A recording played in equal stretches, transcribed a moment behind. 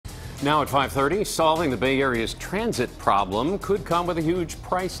Now at 5:30, solving the Bay Area's transit problem could come with a huge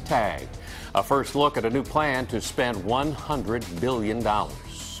price tag. A first look at a new plan to spend $100 billion.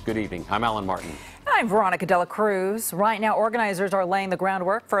 Good evening. I'm Alan Martin. I'm Veronica Dela Cruz. Right now, organizers are laying the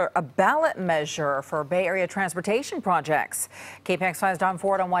groundwork for a ballot measure for Bay Area transportation projects. KPIX 5's Don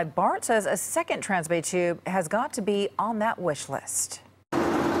Ford on why BART says a second transbay tube has got to be on that wish list.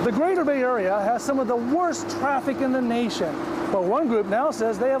 The greater Bay Area has some of the worst traffic in the nation, but one group now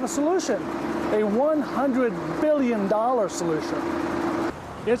says they have a solution, a $100 billion solution.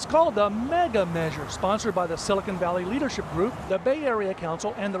 It's called the Mega Measure, sponsored by the Silicon Valley Leadership Group, the Bay Area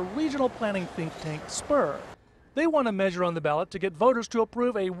Council, and the regional planning think tank SPUR. They want a measure on the ballot to get voters to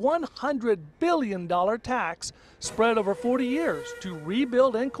approve a $100 billion tax spread over 40 years to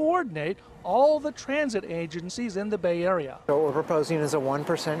rebuild and coordinate all the transit agencies in the Bay Area. So what we're proposing is a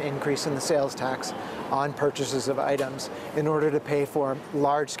 1% increase in the sales tax on purchases of items in order to pay for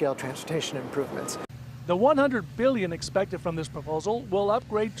large-scale transportation improvements. The $100 billion expected from this proposal will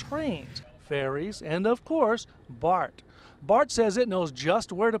upgrade trains, ferries, and of course, BART. BART says it knows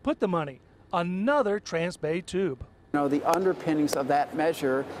just where to put the money. Another transbay tube. The underpinnings of that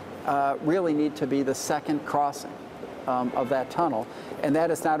measure really need to be the second crossing of that tunnel, and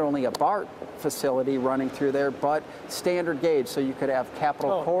that is not only a BART facility running through there, but standard gauge. So you could have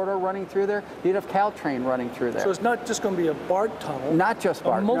Capital Corridor running through there. You'd have Caltrain running through there. So it's not just going to be a BART tunnel. Not just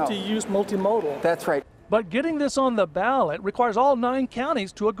BART. A multi-use, multimodal. That's right. But getting this on the ballot requires all 9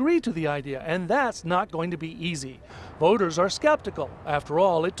 counties to agree to the idea, and that's not going to be easy. Voters are skeptical. After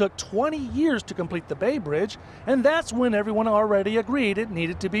all, it took 20 years to complete the Bay Bridge, and that's when everyone already agreed it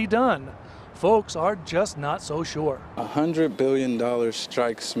needed to be done. Folks are just not so sure. $100 billion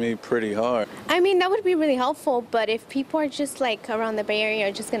strikes me pretty hard. I mean, that would be really helpful, but if people are just like around the Bay Area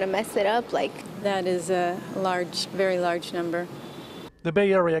are just going to mess it up, like... That is a large, very large number. The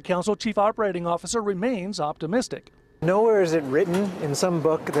Bay Area Council Chief Operating Officer remains optimistic. Nowhere is it written in some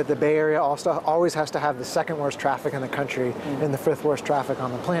book that the Bay Area always has to have the second worst traffic in the country and the 5th worst traffic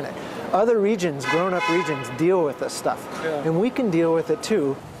on the planet. Other regions, grown-up regions, deal with this stuff, and we can deal with it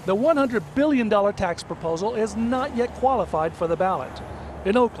too. The $100 billion tax proposal is not yet qualified for the ballot.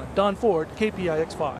 In Oakland, Don Ford, KPIX 5.